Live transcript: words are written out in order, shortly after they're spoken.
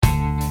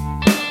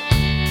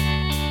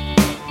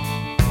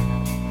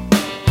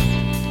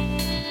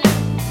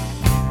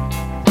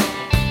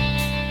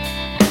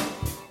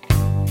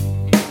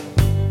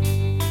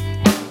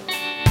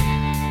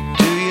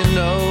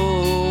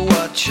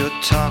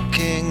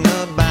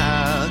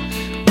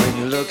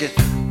look at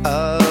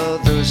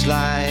others'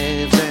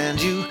 lives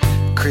and you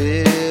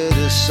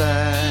criticize.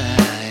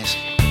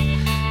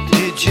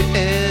 Did you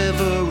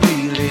ever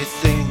really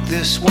think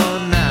this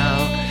one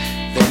out?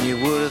 Then you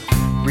would have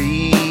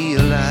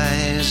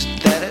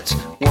realized that it's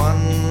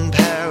one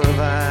pair of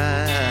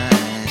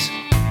eyes,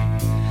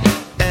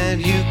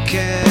 and you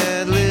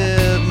can't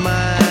live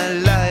my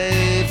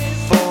life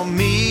for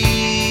me.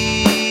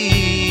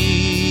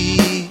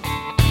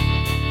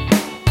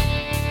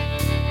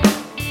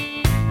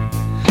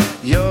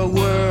 Your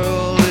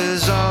world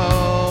is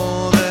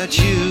all that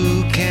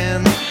you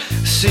can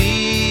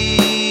see.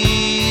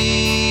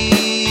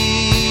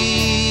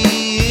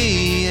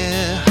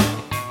 Yeah.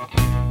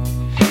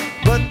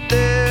 But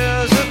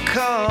there's a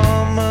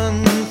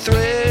common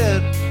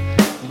thread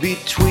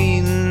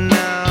between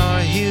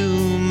our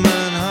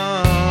human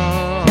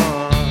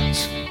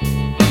hearts.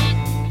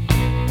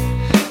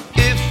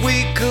 If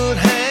we could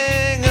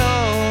hang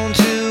on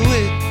to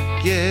it,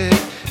 yeah,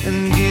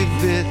 and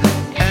give it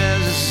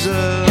as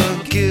a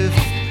gift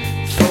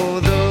for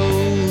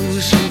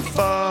those who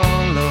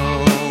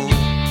follow.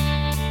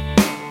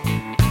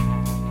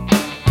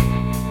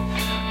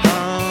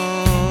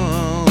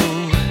 Oh.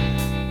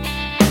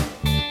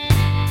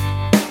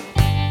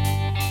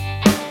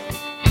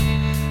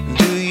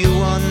 Do you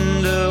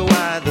wonder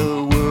why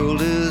the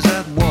world is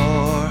at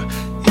war?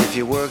 If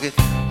you work it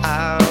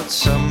out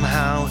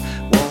somehow,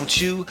 won't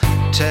you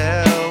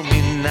tell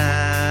me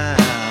now?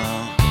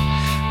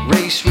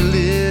 Race,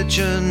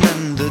 religion,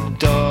 and the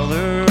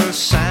dollar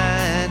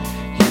sign.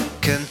 You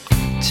can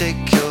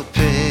take your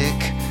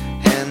pick,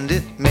 and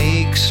it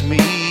makes me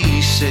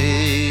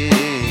sick.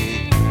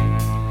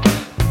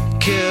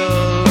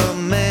 Kill a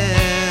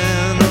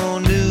man or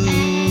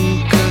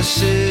nuke a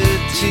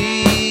city.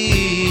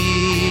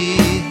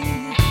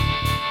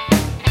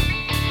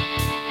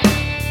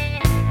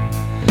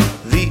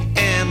 The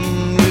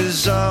end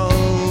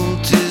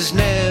result is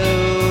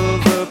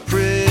never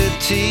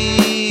pretty.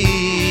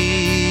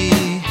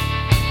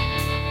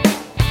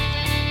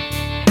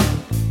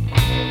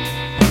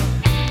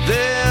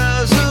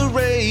 There's a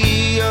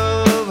ray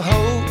of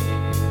hope,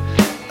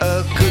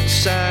 a good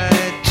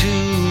side to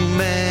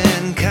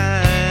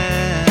mankind.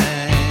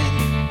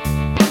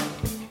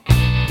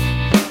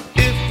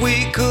 If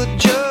we could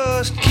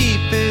just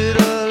keep it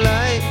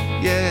alive,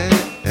 yeah,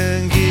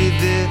 and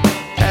give it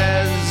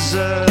as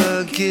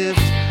a gift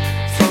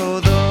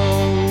for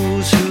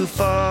those who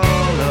follow.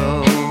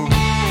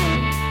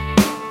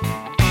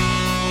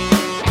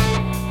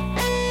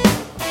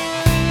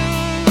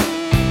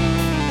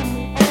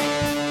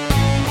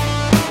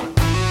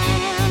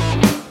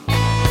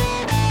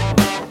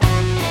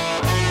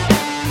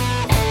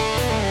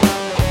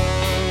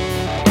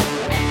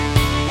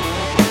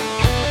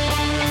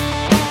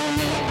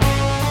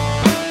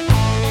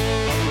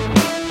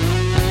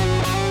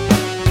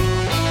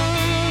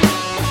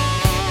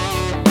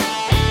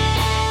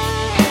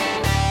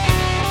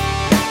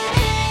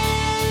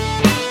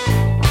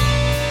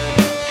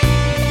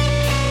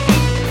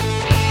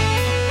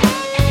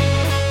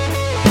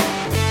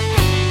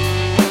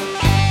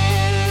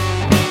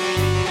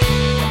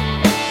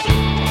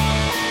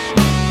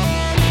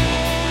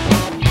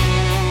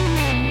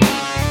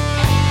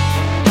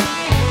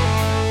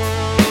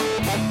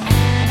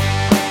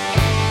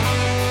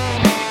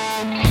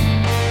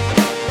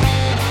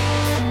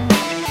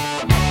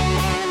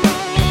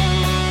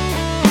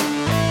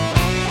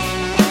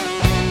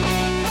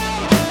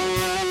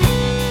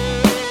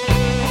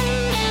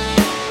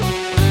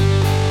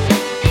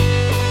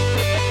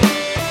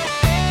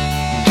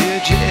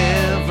 Did you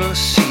ever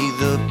see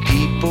the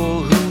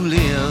people who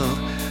live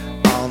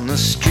on the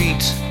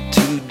streets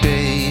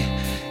today,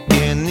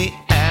 in the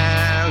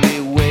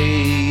alleyways,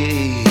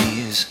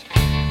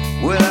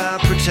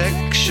 without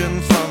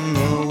protection from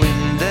the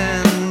wind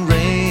and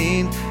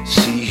rain?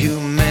 See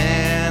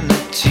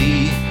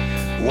humanity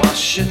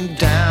washing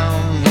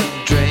down the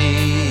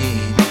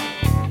drain.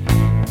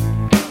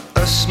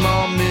 A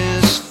small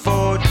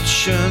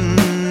misfortune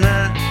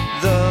at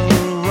the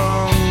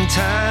wrong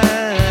time.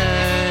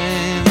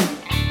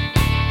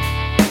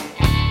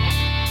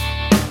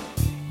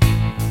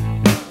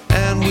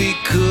 We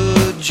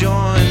could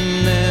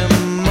join them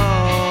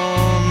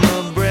on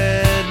the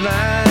bread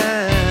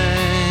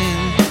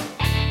line.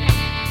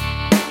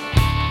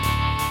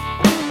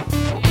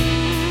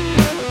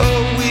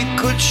 Oh, we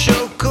could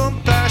show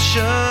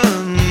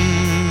compassion.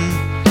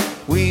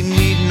 We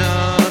need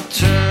not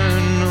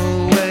turn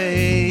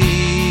away.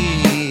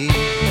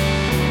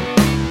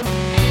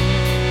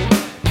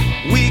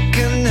 We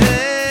can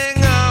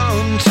hang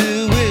on to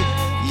it,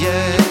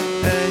 yeah,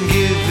 and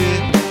give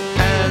it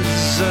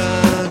as a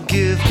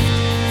gift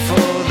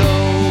for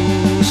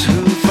those who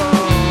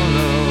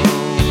follow.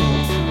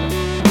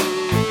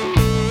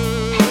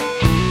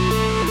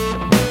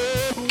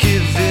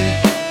 Give it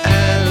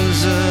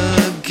as a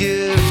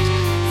gift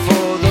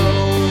for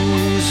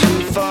those who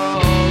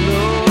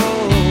follow.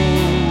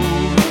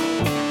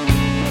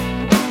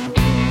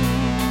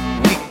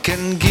 We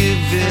can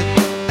give it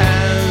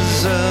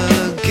as a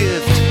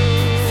gift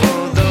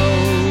for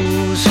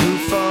those who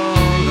follow.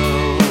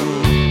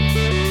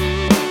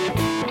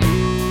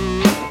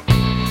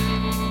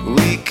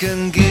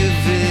 can give